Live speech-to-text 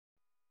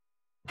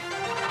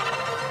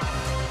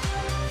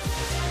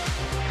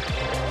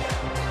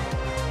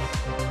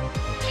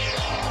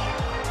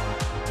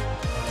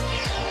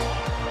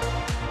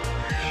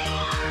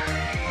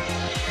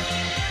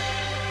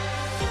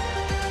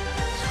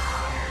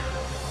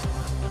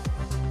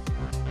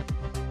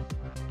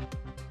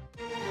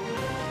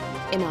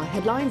In our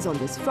headlines on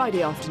this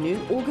Friday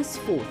afternoon, August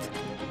 4th,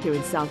 here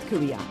in South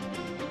Korea.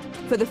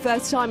 For the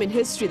first time in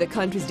history, the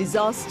country's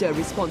disaster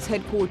response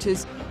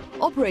headquarters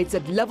operates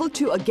at level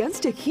 2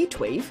 against a heat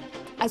wave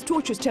as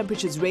torturous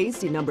temperatures raised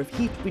the number of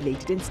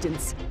heat-related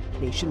incidents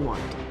nationwide.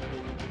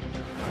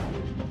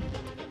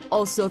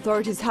 Also,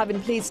 authorities have in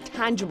place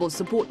tangible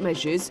support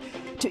measures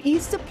to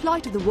ease the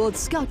plight of the World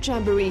Scout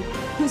Jamboree,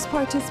 whose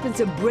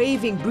participants are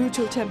braving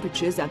brutal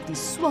temperatures at the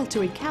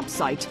sweltering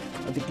campsite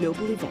of the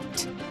global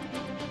event.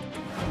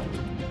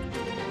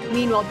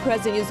 Meanwhile,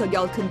 President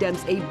Yoon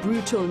condemns a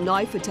brutal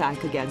knife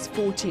attack against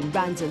 14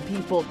 abandoned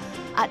people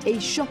at a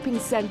shopping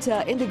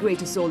centre in the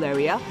Greater Seoul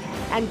area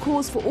and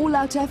calls for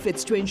all-out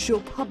efforts to ensure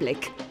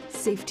public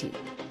safety.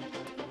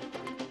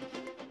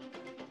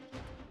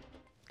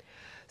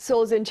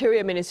 Seoul's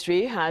Interior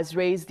Ministry has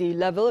raised the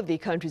level of the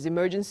country's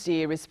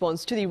emergency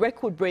response to the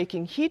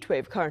record-breaking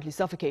heatwave currently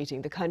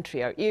suffocating the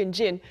country. Our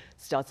Yoon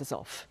starts us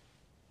off.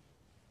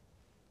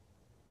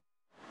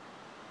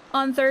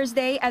 On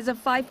Thursday, as of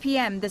 5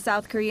 p.m., the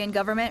South Korean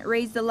government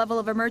raised the level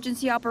of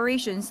emergency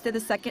operations to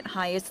the second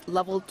highest,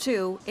 level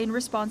 2, in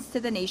response to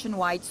the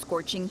nationwide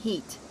scorching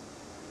heat.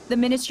 The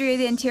Ministry of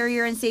the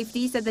Interior and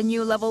Safety said the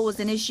new level was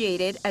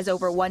initiated as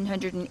over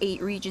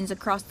 108 regions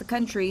across the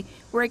country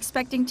were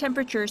expecting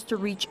temperatures to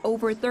reach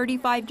over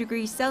 35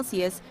 degrees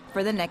Celsius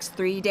for the next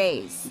 3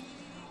 days.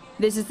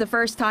 This is the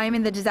first time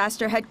in the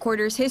disaster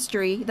headquarters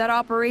history that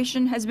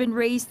operation has been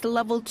raised to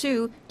level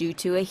 2 due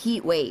to a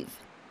heat wave.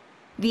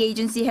 The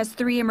agency has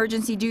 3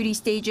 emergency duty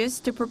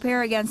stages to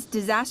prepare against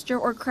disaster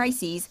or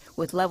crises,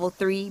 with level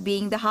 3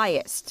 being the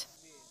highest.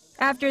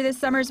 After this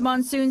summer's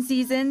monsoon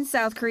season,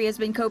 South Korea has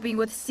been coping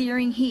with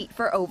searing heat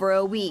for over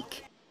a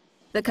week.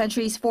 The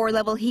country's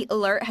 4-level heat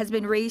alert has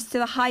been raised to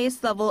the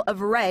highest level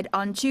of red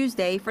on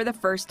Tuesday for the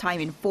first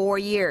time in 4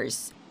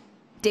 years.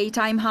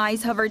 Daytime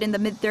highs hovered in the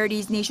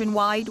mid-30s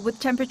nationwide, with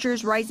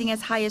temperatures rising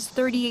as high as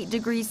 38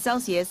 degrees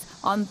Celsius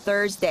on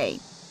Thursday.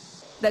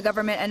 The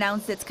government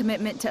announced its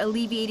commitment to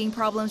alleviating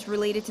problems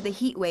related to the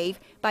heat wave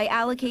by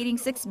allocating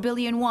 6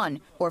 billion won,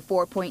 or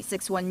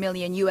 $4.61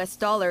 million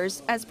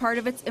as part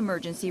of its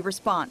emergency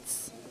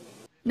response.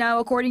 Now,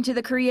 according to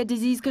the Korea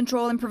Disease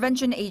Control and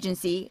Prevention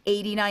Agency,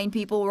 89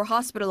 people were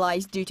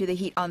hospitalized due to the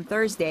heat on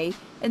Thursday,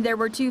 and there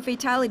were 2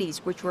 fatalities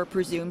which were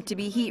presumed to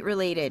be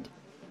heat-related.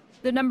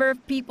 The number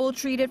of people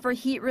treated for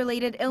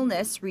heat-related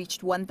illness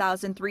reached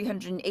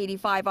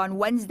 1,385 on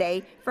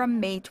Wednesday from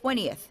May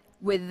 20th.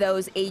 With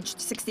those aged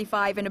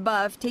 65 and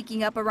above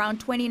taking up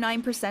around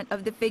 29%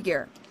 of the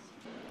figure.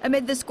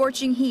 Amid the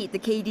scorching heat, the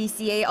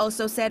KDCA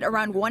also said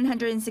around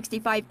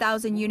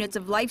 165,000 units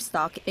of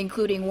livestock,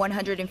 including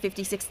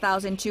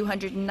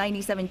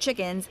 156,297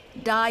 chickens,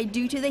 died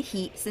due to the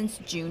heat since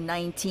June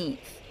 19th.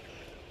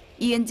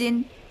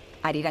 Yoon,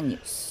 Arirang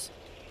News.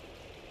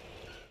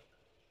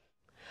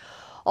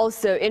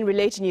 Also, in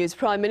related news,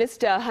 Prime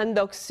Minister Han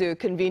Duck-soo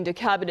convened a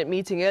cabinet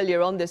meeting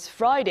earlier on this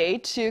Friday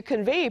to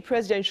convey a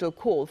presidential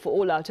call for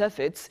all-out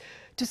efforts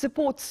to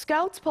support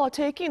scouts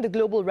partaking in the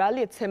global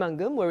rally at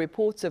Saemangum, where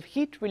reports of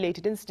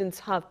heat-related incidents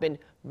have been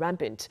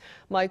rampant.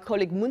 My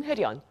colleague Moon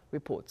Hae-ryun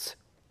reports.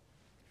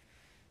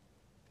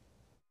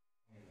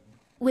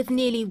 With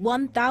nearly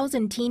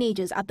 1,000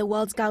 teenagers at the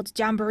World Scout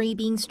Jamboree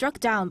being struck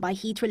down by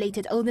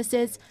heat-related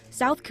illnesses,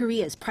 South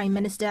Korea's Prime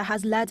Minister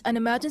has led an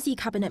emergency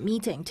cabinet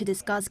meeting to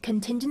discuss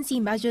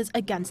contingency measures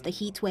against the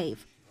heat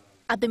wave.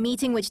 At the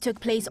meeting, which took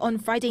place on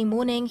Friday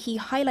morning, he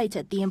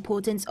highlighted the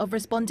importance of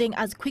responding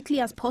as quickly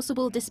as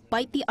possible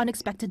despite the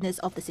unexpectedness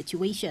of the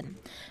situation,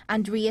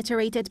 and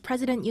reiterated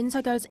President Yoon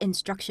Suk-yeol's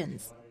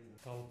instructions.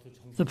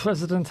 The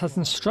President has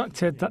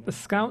instructed that the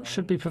Scouts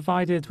should be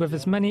provided with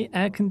as many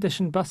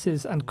air-conditioned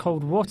buses and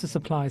cold water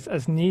supplies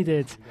as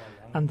needed,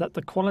 and that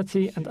the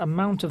quality and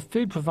amount of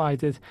food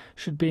provided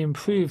should be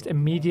improved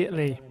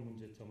immediately.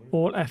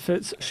 All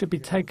efforts should be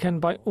taken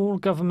by all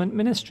government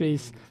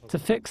ministries to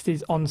fix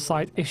these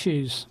on-site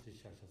issues.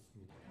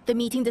 The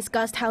meeting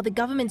discussed how the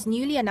government's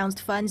newly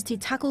announced funds to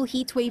tackle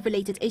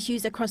heatwave-related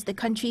issues across the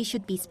country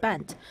should be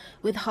spent,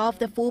 with half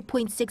the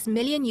 $4.6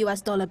 million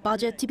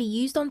budget to be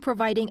used on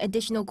providing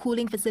additional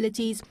cooling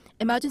facilities,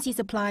 emergency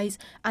supplies,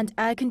 and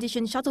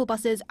air-conditioned shuttle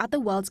buses at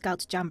the World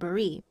Scout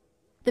Jamboree.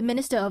 The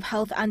Minister of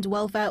Health and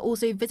Welfare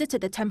also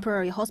visited the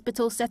temporary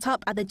hospital set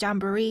up at the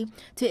Jamboree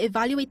to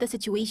evaluate the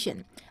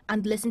situation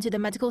and listen to the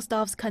medical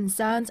staff's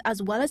concerns,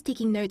 as well as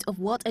taking note of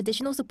what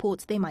additional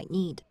support they might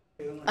need.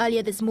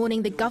 Earlier this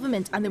morning, the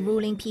government and the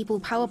ruling People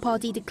Power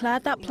Party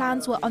declared that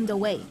plans were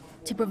underway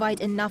to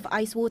provide enough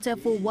ice water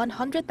for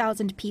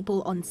 100,000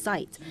 people on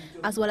site,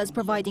 as well as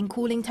providing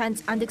cooling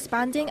tents and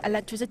expanding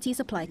electricity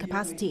supply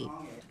capacity.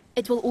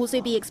 It will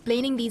also be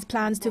explaining these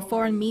plans to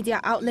foreign media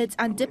outlets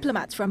and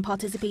diplomats from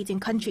participating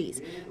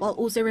countries, while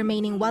also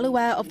remaining well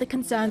aware of the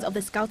concerns of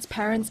the Scouts'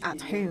 parents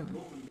at home.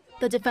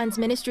 The Defense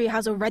Ministry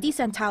has already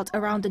sent out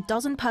around a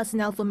dozen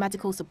personnel for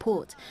medical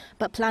support,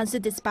 but plans to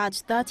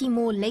dispatch 30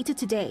 more later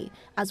today,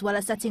 as well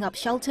as setting up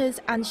shelters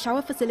and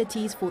shower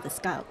facilities for the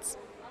Scouts.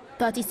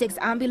 36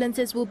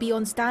 ambulances will be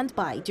on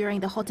standby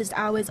during the hottest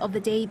hours of the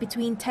day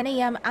between 10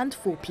 a.m. and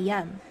 4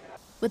 p.m.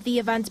 With the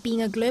event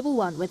being a global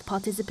one with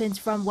participants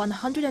from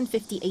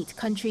 158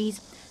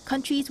 countries,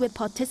 countries with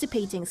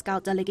participating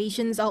Scout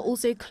delegations are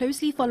also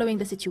closely following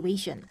the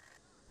situation.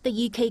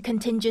 The UK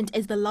contingent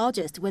is the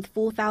largest, with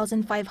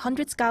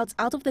 4,500 Scouts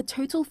out of the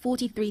total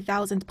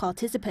 43,000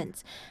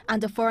 participants,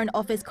 and a Foreign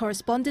Office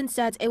correspondent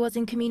said it was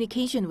in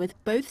communication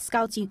with both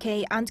Scouts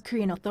UK and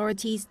Korean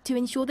authorities to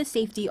ensure the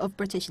safety of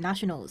British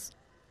nationals.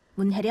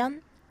 문혜련,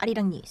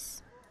 Arirang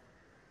News.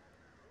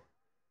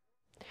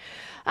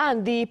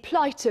 And the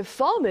plight of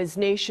farmers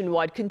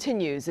nationwide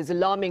continues as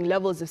alarming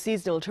levels of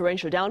seasonal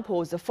torrential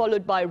downpours are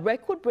followed by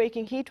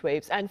record-breaking heat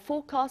waves and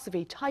forecasts of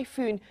a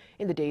typhoon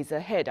in the days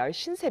ahead. Our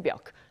Shin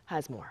Se-byuk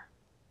has more.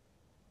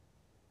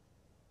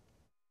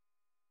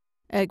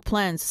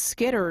 Eggplants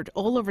scattered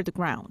all over the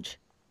ground.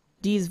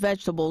 These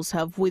vegetables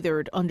have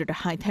withered under the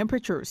high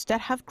temperatures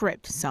that have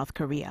gripped South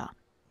Korea.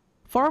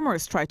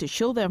 Farmers try to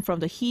shield them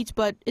from the heat,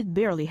 but it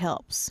barely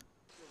helps.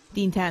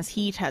 The intense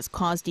heat has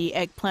caused the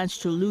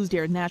eggplants to lose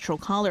their natural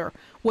color,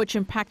 which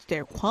impacts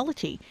their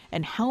quality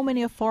and how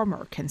many a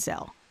farmer can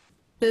sell.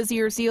 This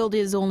year's yield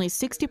is only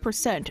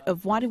 60%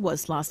 of what it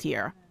was last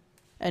year.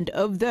 And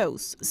of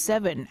those,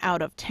 7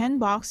 out of 10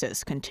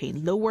 boxes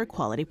contain lower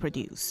quality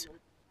produce.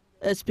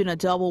 It's been a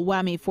double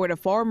whammy for the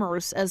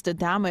farmers as the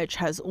damage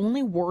has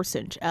only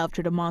worsened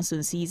after the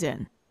monsoon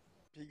season.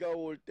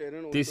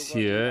 This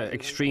year,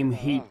 extreme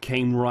heat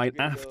came right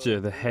after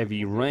the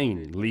heavy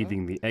rain,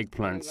 leaving the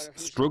eggplants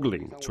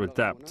struggling to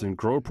adapt and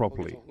grow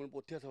properly.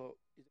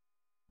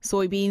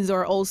 Soybeans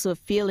are also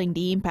feeling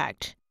the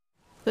impact.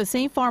 The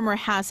same farmer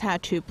has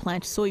had to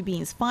plant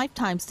soybeans 5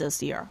 times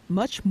this year,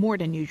 much more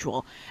than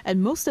usual,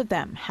 and most of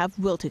them have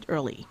wilted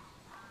early.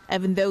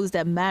 Even those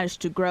that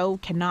managed to grow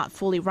cannot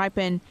fully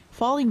ripen,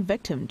 falling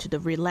victim to the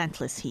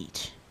relentless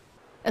heat.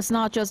 It's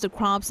not just the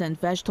crops and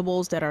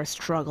vegetables that are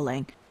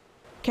struggling.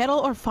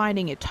 Cattle are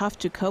finding it tough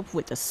to cope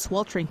with the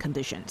sweltering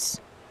conditions.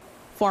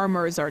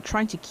 Farmers are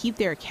trying to keep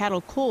their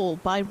cattle cool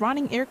by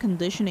running air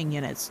conditioning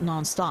units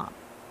non-stop.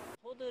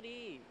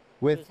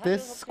 With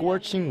this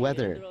scorching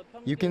weather,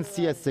 you can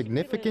see a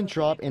significant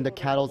drop in the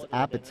cattle's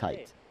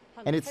appetite.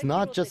 And it's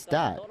not just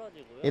that.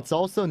 It's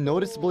also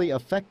noticeably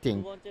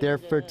affecting their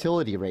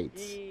fertility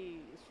rates.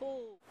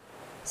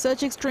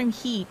 Such extreme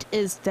heat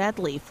is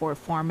deadly for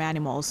farm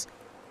animals.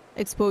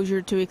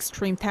 Exposure to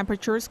extreme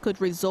temperatures could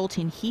result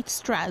in heat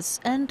stress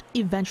and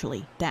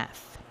eventually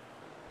death.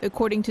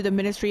 According to the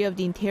Ministry of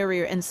the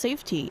Interior and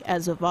Safety,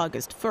 as of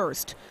August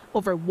 1st,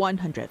 over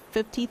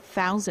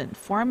 150,000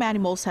 farm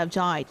animals have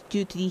died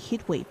due to the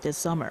heat wave this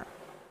summer.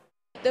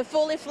 The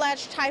fully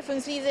fledged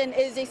typhoon season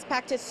is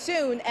expected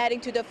soon,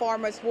 adding to the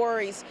farmers'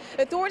 worries.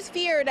 Authorities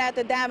fear that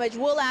the damage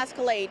will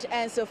escalate,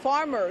 and so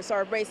farmers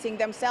are bracing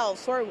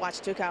themselves for what's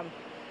to come.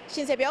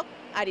 Shin Se-byuk,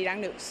 Arirang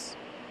News.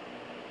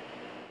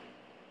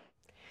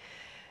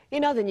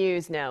 In other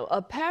news now,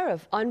 a pair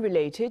of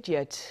unrelated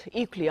yet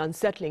equally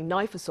unsettling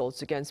knife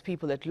assaults against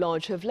people at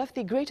large have left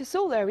the Greater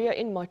Seoul area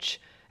in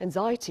much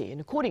anxiety. And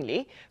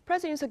accordingly,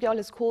 President Yoon Suk-yeol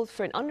has called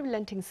for an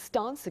unrelenting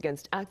stance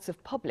against acts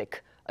of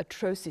public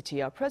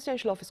atrocity. Our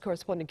Presidential Office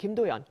correspondent Kim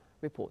Do-yeon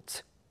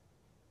reports.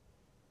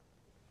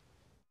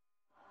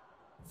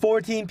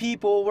 14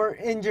 people were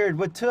injured,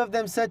 with 2 of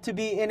them said to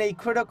be in a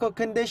critical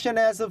condition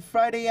as of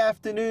Friday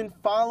afternoon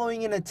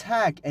following an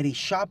attack at a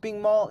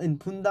shopping mall in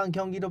Bundang,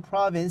 Gyeonggi-do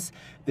province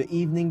the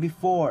evening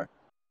before.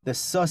 The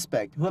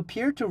suspect, who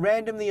appeared to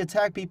randomly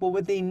attack people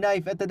with a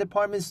knife at the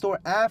department store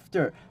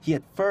after he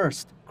had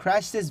first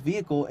crashed his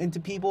vehicle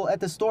into people at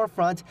the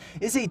storefront,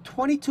 is a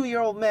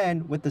 22-year-old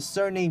man with the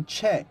surname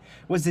Che,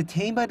 was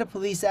detained by the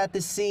police at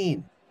the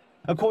scene.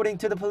 According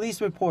to the police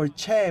report,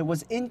 Che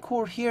was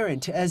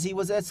incoherent as he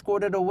was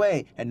escorted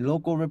away, and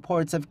local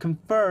reports have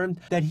confirmed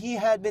that he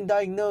had been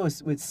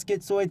diagnosed with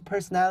schizoid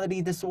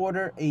personality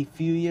disorder a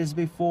few years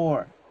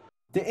before.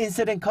 The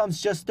incident comes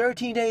just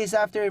 13 days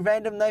after a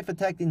random knife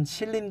attack in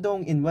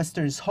Sillim-dong in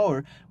western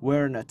Seoul,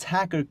 where an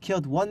attacker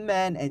killed 1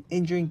 man and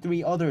injuring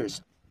 3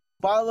 others.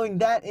 Following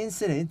that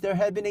incident, there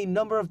had been a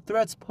number of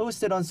threats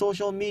posted on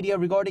social media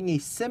regarding a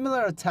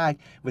similar attack,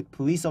 with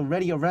police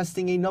already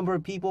arresting a number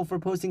of people for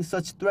posting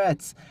such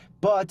threats.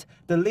 But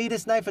the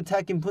latest knife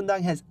attack in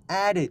Bundang has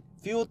added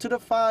fuel to the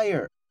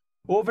fire.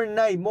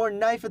 Overnight, more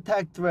knife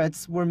attack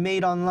threats were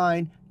made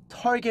online,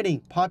 targeting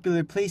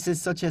popular places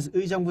such as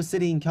Uijeongbu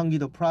City in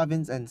Gyeonggi-do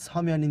province and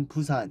Seomyeon in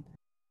Busan.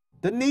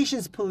 The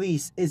nation's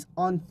police is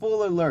on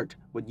full alert,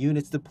 with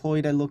units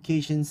deployed at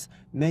locations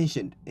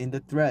mentioned in the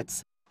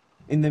threats.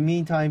 In the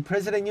meantime,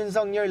 President Yoon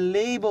Suk-yeol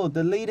labeled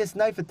the latest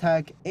knife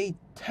attack a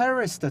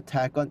terrorist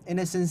attack on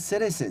innocent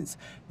citizens.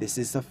 This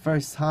is the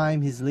first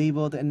time he's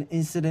labeled an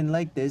incident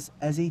like this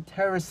as a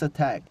terrorist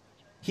attack.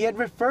 He had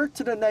referred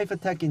to the knife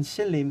attack in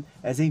Sillim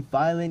as a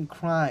violent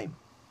crime.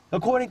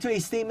 According to a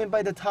statement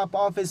by the top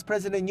office,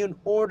 President Yoon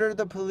ordered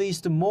the police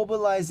to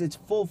mobilize its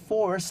full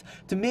force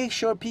to make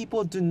sure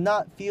people do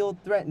not feel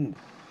threatened.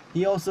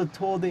 He also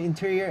told the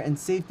Interior and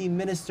Safety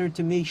Minister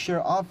to make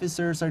sure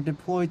officers are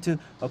deployed to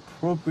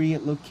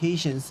appropriate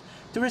locations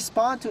to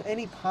respond to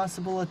any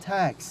possible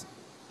attacks.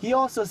 He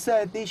also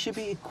said they should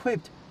be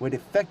equipped with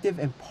effective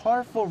and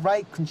powerful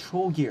right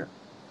control gear.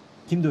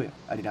 Kim Do-yeon,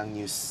 Arirang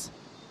News.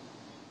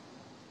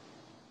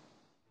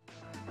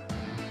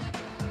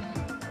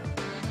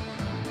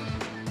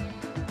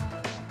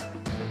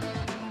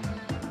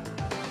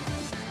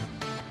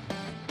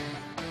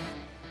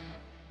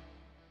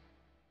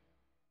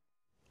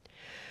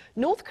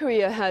 North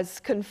Korea has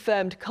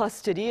confirmed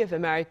custody of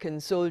American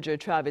soldier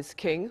Travis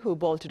King, who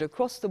bolted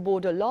across the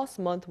border last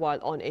month while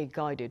on a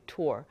guided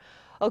tour.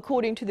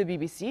 According to the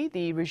BBC,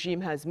 the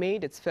regime has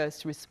made its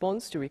first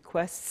response to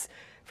requests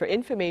for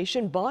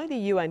information by the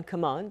UN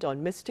command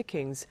on Mr.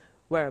 King's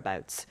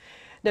whereabouts.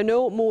 Now,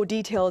 no more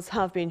details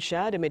have been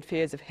shared amid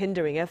fears of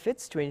hindering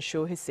efforts to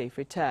ensure his safe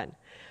return.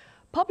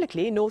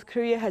 Publicly, North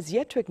Korea has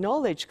yet to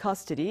acknowledge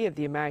custody of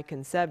the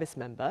American service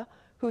member,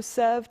 who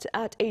served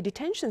at a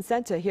detention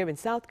center here in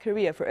South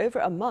Korea for over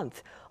a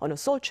month on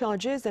assault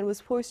charges and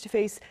was poised to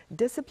face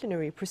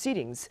disciplinary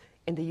proceedings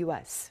in the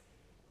U.S.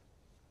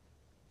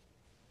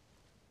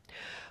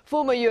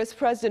 Former U.S.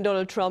 President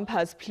Donald Trump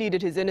has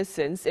pleaded his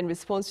innocence in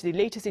response to the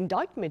latest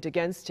indictment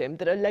against him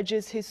that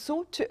alleges he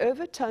sought to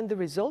overturn the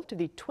result of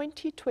the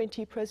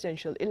 2020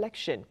 presidential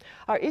election.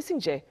 Our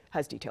Ising-jae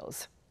has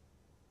details.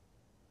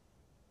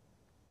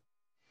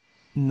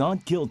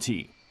 Not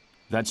guilty.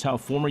 That's how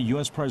former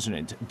U.S.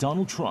 President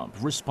Donald Trump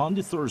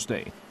responded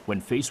Thursday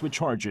when faced with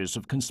charges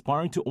of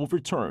conspiring to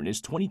overturn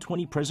his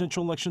 2020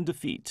 presidential election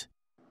defeat.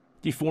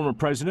 The former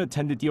president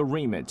attended the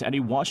arraignment at a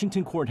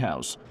Washington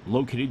courthouse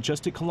located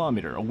just a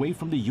kilometer away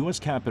from the U.S.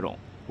 Capitol,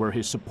 where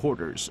his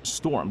supporters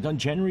stormed on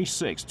January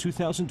 6,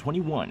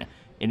 2021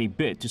 in a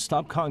bid to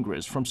stop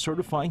Congress from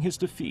certifying his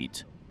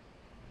defeat.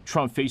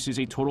 Trump faces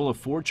a total of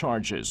 4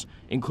 charges,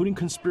 including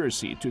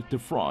conspiracy to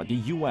defraud the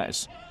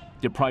U.S.,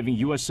 depriving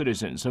U.S.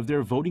 citizens of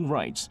their voting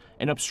rights,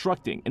 and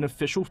obstructing an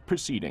official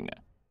proceeding.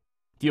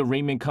 The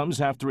arraignment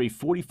comes after a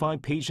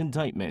 45-page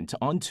indictment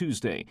on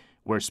Tuesday,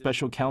 where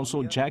Special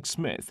Counsel Jack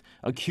Smith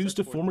accused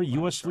the former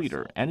U.S.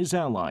 leader and his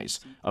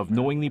allies of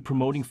knowingly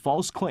promoting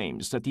false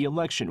claims that the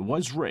election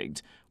was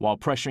rigged, while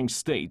pressuring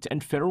state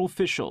and federal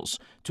officials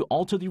to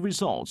alter the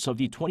results of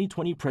the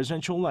 2020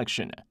 presidential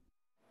election.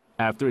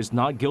 After his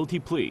not guilty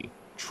plea,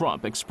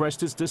 Trump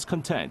expressed his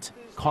discontent,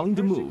 calling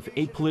the move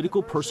a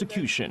political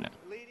persecution.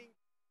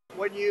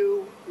 When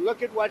you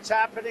look at what's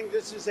happening,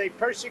 this is a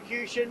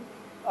persecution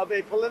of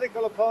a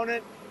political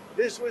opponent.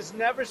 This was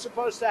never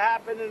supposed to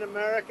happen in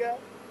America.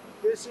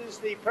 This is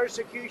the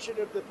persecution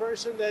of the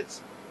person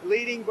that's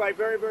leading by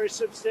very, very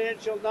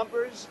substantial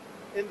numbers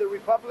in the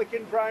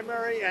Republican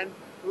primary and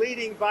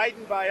leading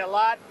Biden by a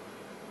lot.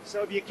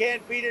 So if you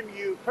can't beat him,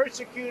 you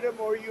persecute him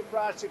or you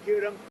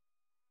prosecute him.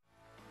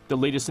 The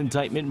latest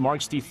indictment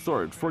marks the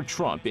 3rd for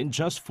Trump in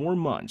just 4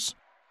 months.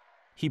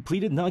 He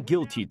pleaded not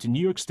guilty to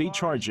New York State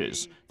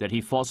charges that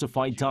he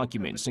falsified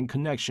documents in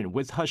connection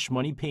with hush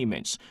money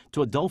payments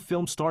to adult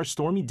film star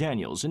Stormy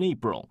Daniels in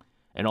April,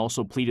 and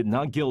also pleaded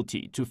not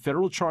guilty to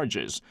federal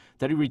charges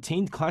that he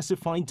retained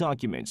classified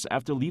documents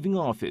after leaving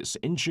office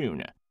in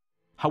June.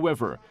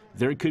 However,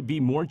 there could be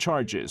more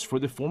charges for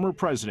the former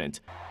president,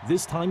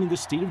 this time in the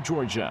state of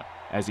Georgia,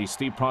 as a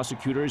state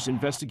prosecutor is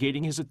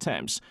investigating his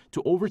attempts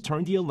to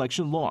overturn the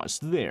election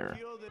lost there.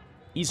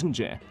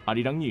 Ising-jae,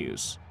 Arirang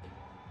News.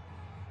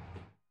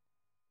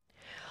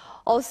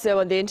 Also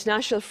on the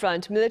international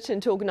front,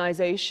 militant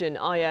organization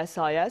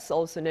ISIS,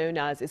 also known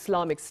as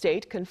Islamic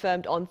State,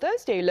 confirmed on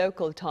Thursday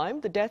local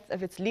time the death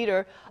of its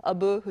leader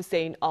Abu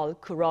Hussein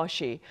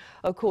al-Quraishi.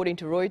 According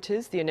to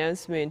Reuters, the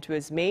announcement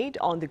was made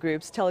on the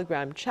group's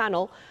Telegram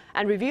channel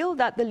and revealed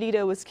that the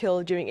leader was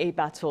killed during a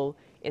battle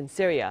in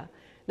Syria.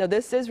 Now,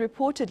 this is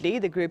reportedly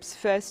the group's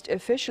first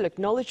official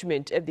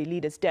acknowledgement of the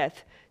leader's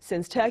death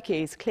since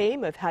Turkey's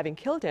claim of having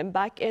killed him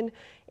back in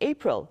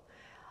April.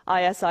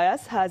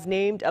 ISIS has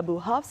named Abu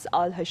Hafs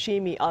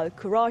al-Hashimi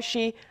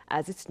al-Quraishi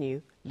as its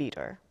new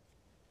leader.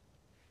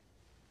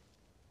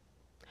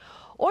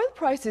 Oil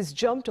prices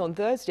jumped on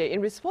Thursday in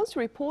response to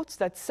reports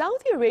that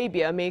Saudi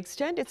Arabia may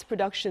extend its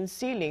production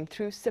ceiling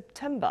through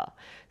September.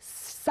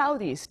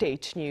 Saudi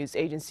state news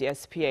agency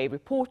SPA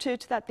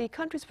reported that the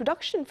country's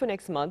production for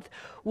next month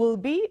will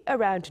be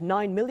around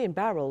 9 million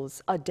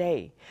barrels a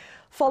day.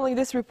 Following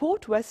this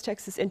report, West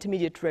Texas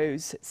Intermediate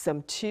rose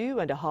some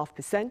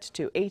 2.5%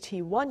 to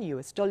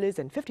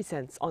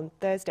 $81.50 on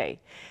Thursday.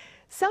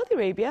 Saudi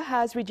Arabia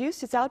has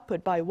reduced its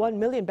output by 1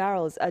 million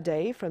barrels a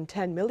day from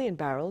 10 million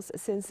barrels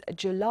since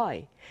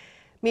July.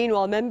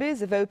 Meanwhile,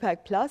 members of OPEC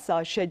Plus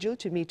are scheduled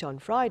to meet on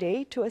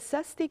Friday to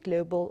assess the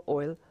global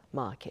oil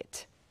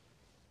market.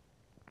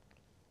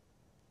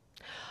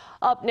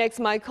 Up next,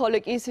 my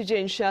colleague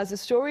Ising-jae shares the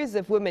stories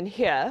of women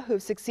here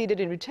who've succeeded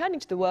in returning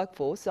to the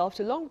workforce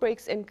after long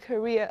breaks in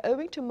career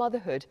owing to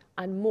motherhood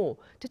and more.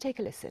 To take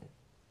a listen.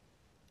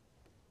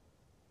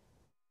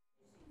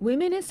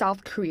 Women in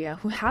South Korea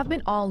who have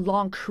been on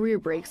long career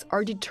breaks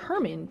are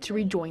determined to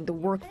rejoin the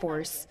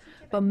workforce.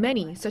 But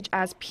many, such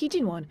as P.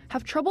 Jin-won,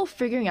 have trouble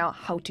figuring out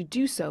how to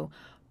do so,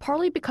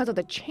 partly because of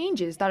the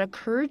changes that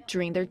occurred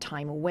during their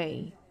time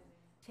away.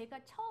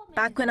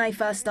 Back when I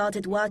first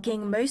started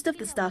working, most of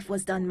the stuff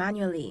was done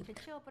manually.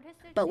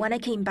 But when I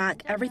came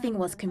back, everything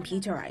was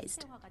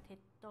computerized.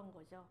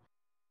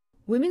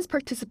 Women's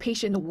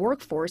participation in the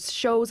workforce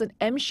shows an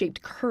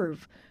M-shaped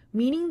curve,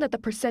 meaning that the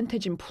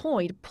percentage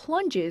employed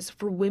plunges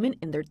for women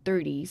in their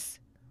 30s.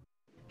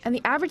 And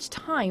the average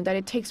time that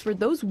it takes for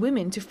those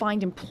women to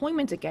find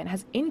employment again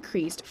has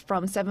increased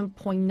from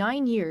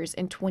 7.9 years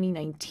in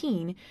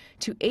 2019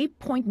 to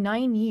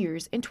 8.9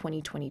 years in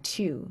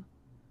 2022.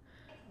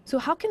 So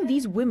how can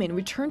these women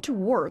return to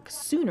work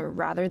sooner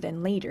rather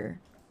than later?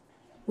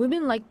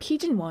 Women like Pi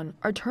Jin-won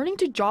are turning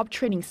to job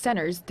training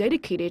centers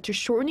dedicated to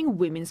shortening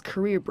women's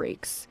career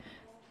breaks.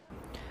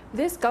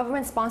 This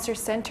government-sponsored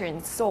center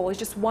in Seoul is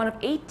just one of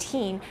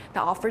 18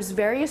 that offers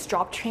various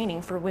job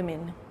training for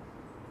women.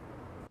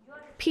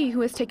 Pi,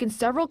 who has taken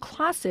several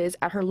classes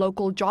at her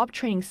local job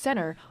training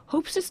center,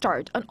 hopes to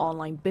start an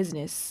online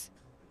business.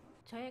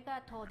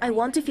 I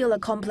want to feel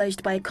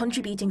accomplished by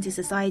contributing to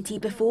society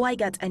before I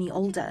get any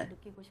older.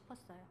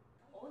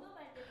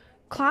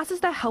 Classes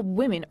that help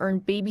women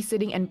earn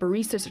babysitting and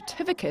barista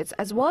certificates,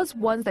 as well as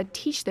ones that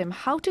teach them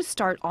how to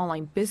start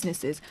online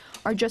businesses,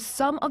 are just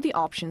some of the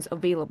options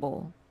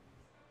available.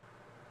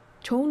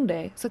 Cho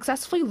Eun-rae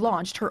successfully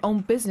launched her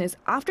own business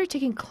after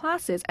taking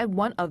classes at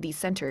one of these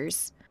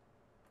centers.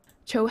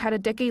 Cho had a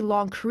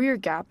decade-long career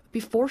gap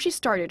before she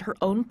started her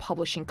own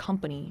publishing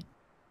company.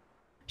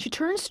 She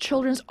turns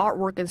children's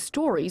artwork and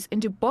stories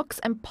into books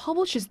and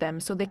publishes them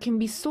so they can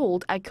be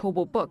sold at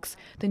Kobo Books,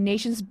 the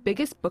nation's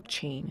biggest book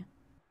chain.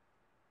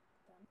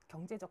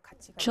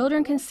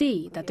 Children can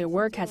see that their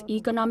work has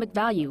economic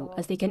value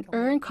as they can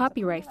earn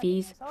copyright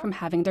fees from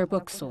having their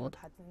books sold.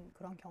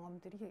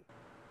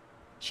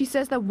 She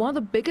says that one of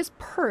the biggest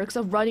perks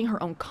of running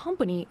her own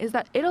company is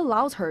that it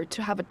allows her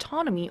to have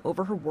autonomy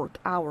over her work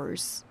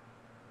hours.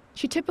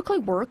 She typically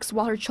works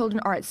while her children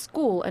are at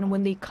school, and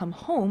when they come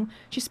home,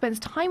 she spends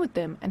time with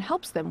them and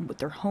helps them with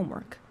their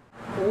homework.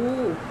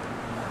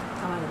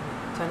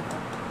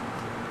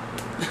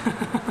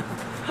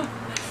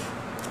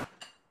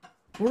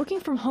 Working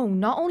from home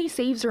not only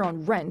saves her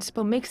on rent,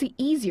 but makes it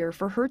easier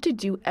for her to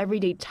do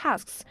everyday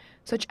tasks,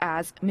 such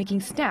as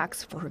making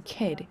snacks for her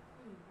kid.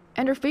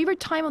 And her favorite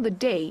time of the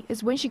day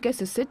is when she gets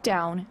to sit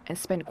down and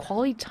spend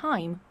quality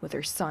time with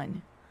her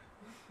son.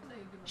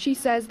 She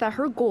says that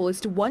her goal is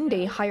to one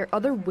day hire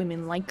other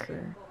women like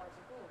her.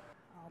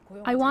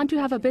 I want to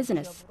have a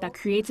business that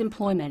creates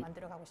employment.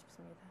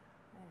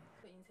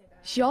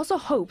 She also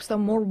hopes that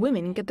more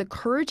women get the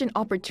courage and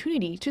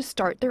opportunity to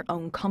start their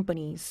own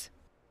companies.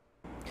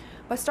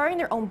 But starting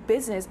their own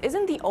business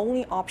isn't the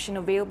only option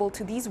available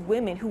to these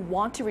women who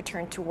want to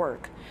return to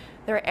work.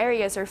 There are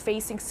areas that are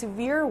facing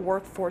severe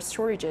workforce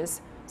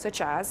shortages,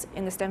 such as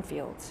in the STEM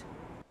fields.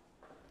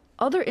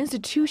 Other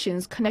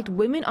institutions connect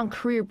women on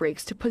career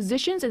breaks to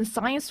positions in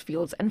science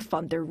fields and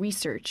fund their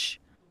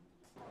research.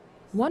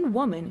 One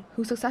woman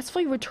who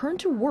successfully returned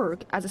to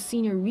work as a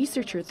senior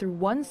researcher through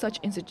one such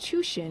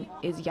institution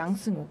is Yang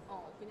Seung-ho.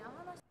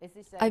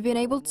 I've been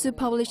able to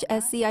publish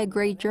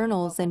SCI-grade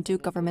journals and do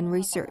government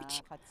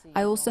research.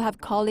 I also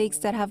have colleagues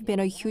that have been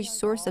a huge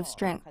source of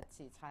strength.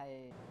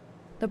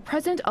 The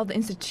president of the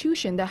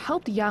institution that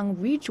helped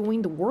Yang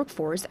rejoin the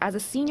workforce as a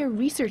senior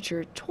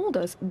researcher told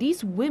us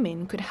these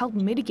women could help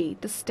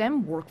mitigate the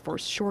STEM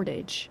workforce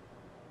shortage.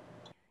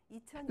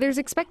 There's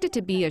expected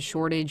to be a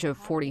shortage of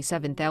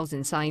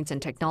 47,000 science and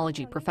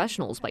technology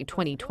professionals by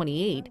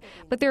 2028,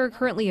 but there are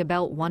currently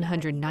about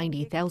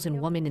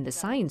 190,000 women in the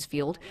science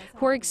field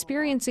who are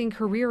experiencing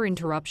career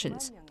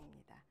interruptions.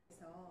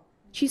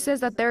 She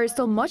says that there is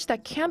still much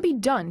that can be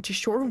done to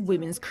shorten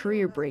women's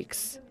career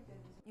breaks.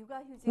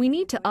 We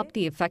need to up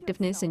the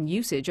effectiveness and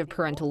usage of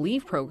parental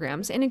leave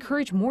programs and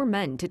encourage more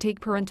men to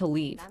take parental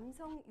leave.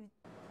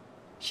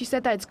 She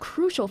said that it's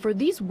crucial for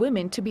these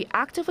women to be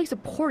actively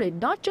supported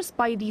not just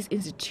by these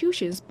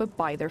institutions, but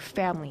by their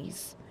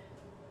families.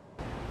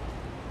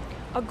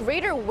 A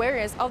greater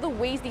awareness of the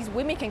ways these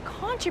women can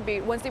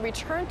contribute once they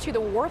return to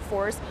the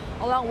workforce,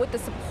 along with the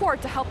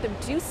support to help them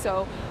do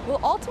so, will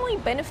ultimately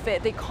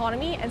benefit the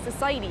economy and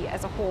society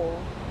as a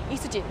whole.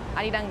 이수진,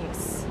 아리랑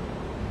뉴스.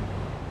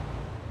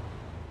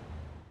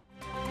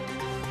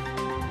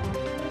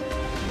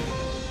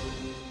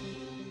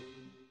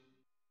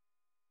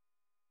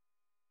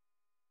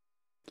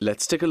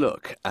 Let's take a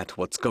look at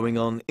what's going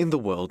on in the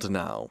world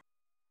now.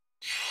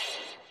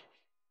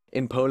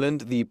 In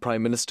Poland, the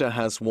Prime Minister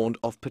has warned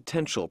of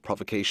potential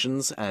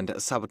provocations and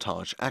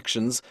sabotage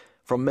actions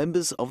from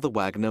members of the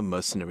Wagner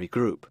mercenary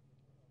group.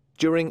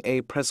 During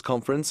a press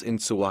conference in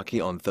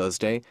Suwałki on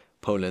Thursday,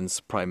 Poland's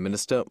Prime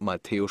Minister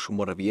Mateusz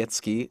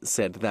Morawiecki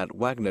said that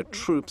Wagner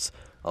troops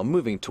are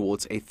moving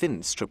towards a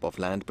thin strip of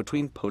land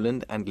between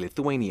Poland and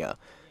Lithuania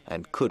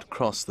and could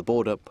cross the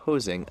border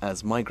posing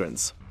as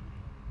migrants.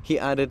 He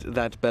added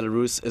that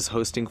Belarus is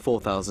hosting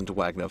 4,000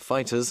 Wagner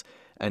fighters,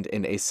 and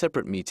in a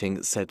separate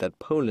meeting said that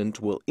Poland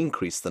will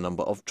increase the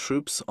number of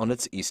troops on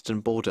its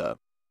eastern border.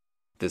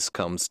 This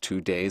comes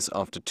 2 days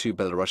after 2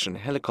 Belarusian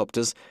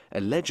helicopters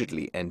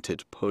allegedly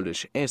entered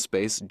Polish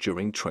airspace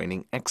during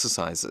training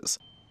exercises.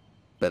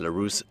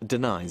 Belarus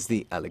denies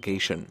the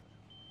allegation.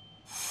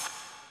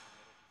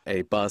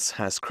 A bus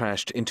has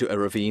crashed into a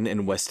ravine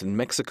in western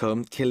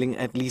Mexico, killing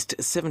at least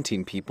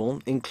 17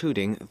 people,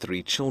 including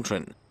 3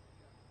 children.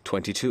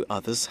 22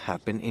 others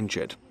have been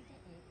injured.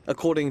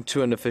 According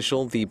to an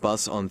official, the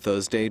bus on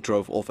Thursday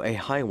drove off a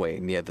highway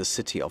near the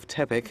city of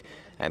Tepic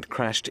and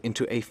crashed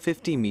into a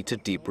 50-meter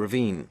deep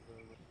ravine.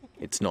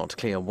 It's not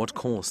clear what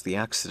caused the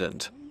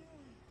accident.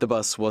 The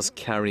bus was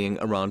carrying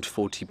around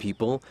 40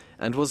 people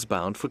and was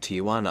bound for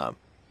Tijuana.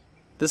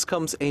 This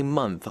comes a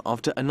month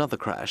after another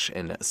crash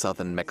in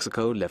southern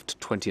Mexico left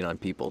 29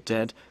 people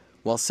dead,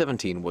 while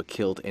 17 were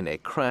killed in a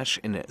crash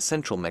in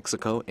central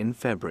Mexico in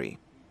February.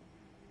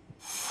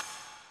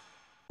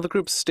 The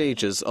group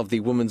stages of the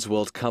Women's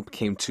World Cup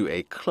came to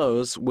a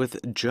close,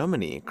 with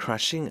Germany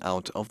crashing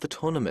out of the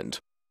tournament.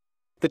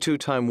 The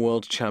 2-time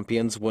world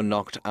champions were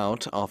knocked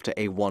out after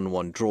a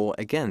 1-1 draw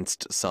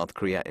against South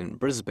Korea in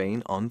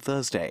Brisbane on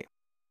Thursday.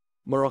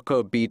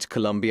 Morocco beat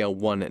Colombia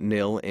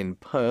 1-0 in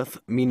Perth,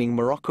 meaning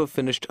Morocco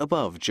finished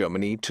above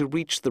Germany to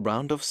reach the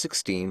round of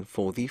 16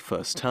 for the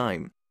first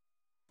time.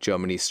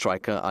 Germany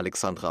striker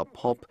Alexandra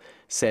Popp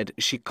said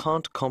she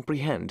can't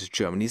comprehend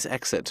Germany's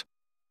exit.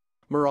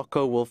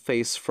 Morocco will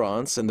face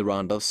France in the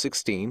round of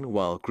 16,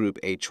 while Group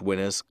H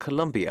winners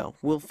Colombia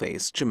will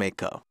face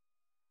Jamaica.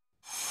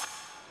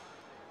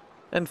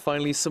 And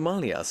finally,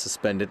 Somalia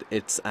suspended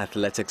its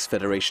Athletics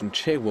Federation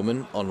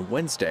chairwoman on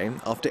Wednesday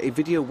after a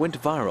video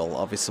went viral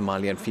of a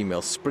Somalian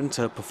female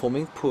sprinter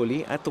performing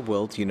poorly at the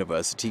World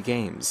University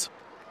Games.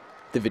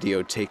 The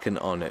video taken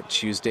on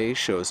Tuesday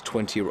shows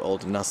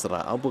 20-year-old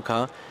Nasra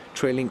Abukar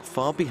trailing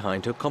far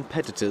behind her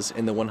competitors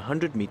in the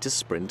 100-meter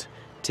sprint,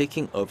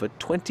 taking over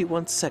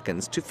 21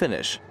 seconds to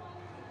finish.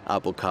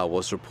 Abukar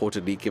was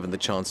reportedly given the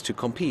chance to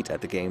compete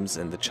at the Games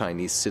in the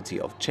Chinese city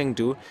of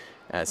Chengdu,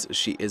 as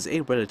she is a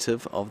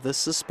relative of the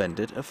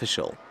suspended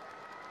official.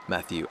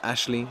 Matthew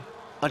Ashley,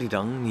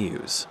 Arirang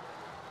News.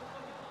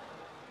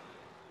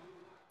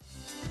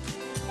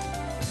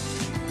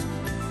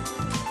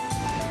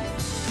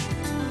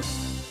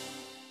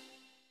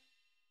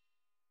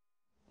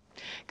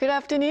 Good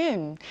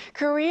afternoon.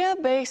 Korea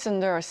bakes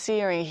under a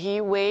searing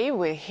heat wave,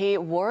 with heat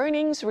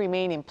warnings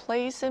remain in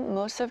place in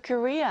most of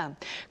Korea.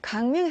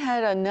 Gangneung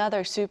had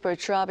another super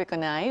tropical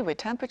night, with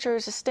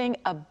temperatures staying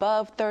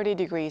above 30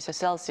 degrees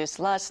Celsius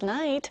last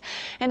night,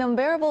 and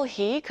unbearable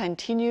heat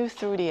continued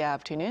through the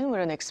afternoon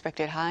with an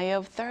expected high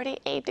of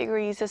 38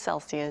 degrees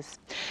Celsius.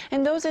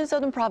 And those in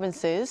southern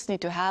provinces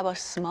need to have a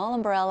small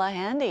umbrella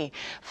handy.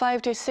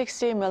 5 to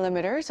 60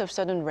 millimeters of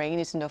sudden rain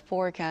is in the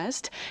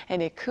forecast, and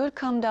it could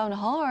come down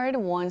hard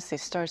once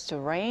it starts to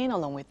rain,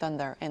 along with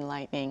thunder and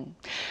lightning.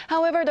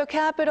 However, the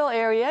capital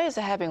area is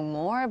having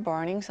more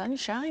burning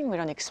sunshine with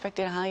an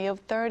expected high of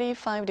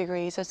 35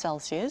 degrees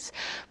Celsius.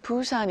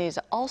 Busan is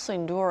also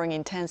enduring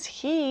intense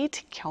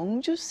heat.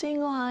 Gyeongju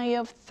seeing a high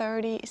of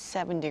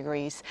 37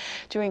 degrees.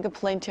 Drink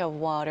plenty of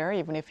water.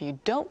 Even if you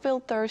don't feel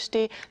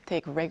thirsty,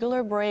 take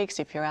regular breaks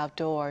if you're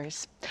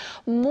outdoors.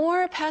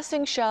 More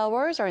passing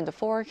showers are in the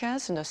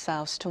forecast in the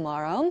south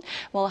tomorrow,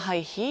 while high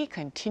heat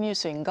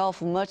continues to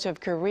engulf much of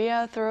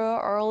Korea through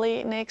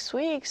early next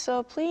week,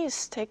 so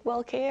please take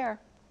well care.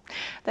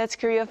 That's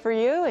Korea for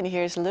you, and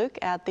here's a look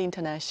at the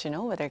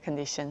international weather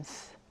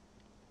conditions.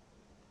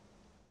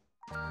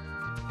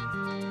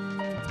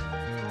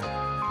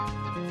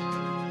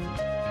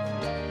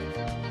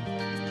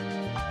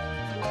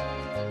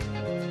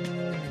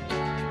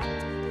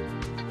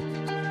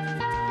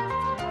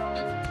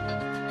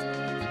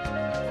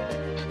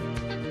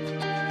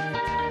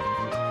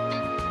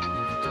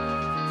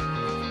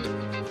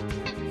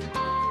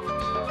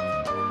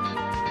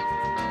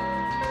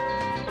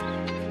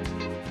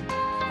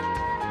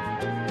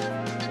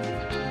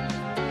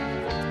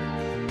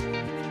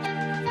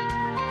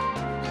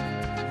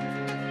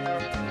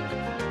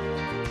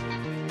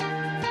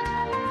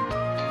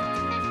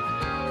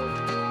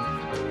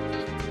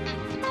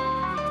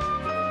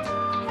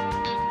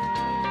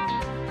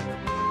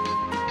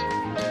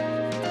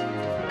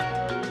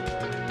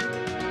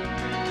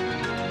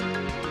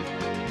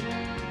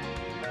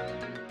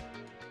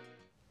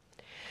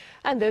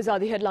 And those are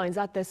the headlines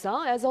at this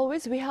hour. As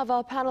always, we have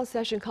our panel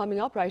session coming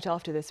up right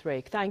after this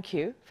break. Thank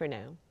you for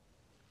now.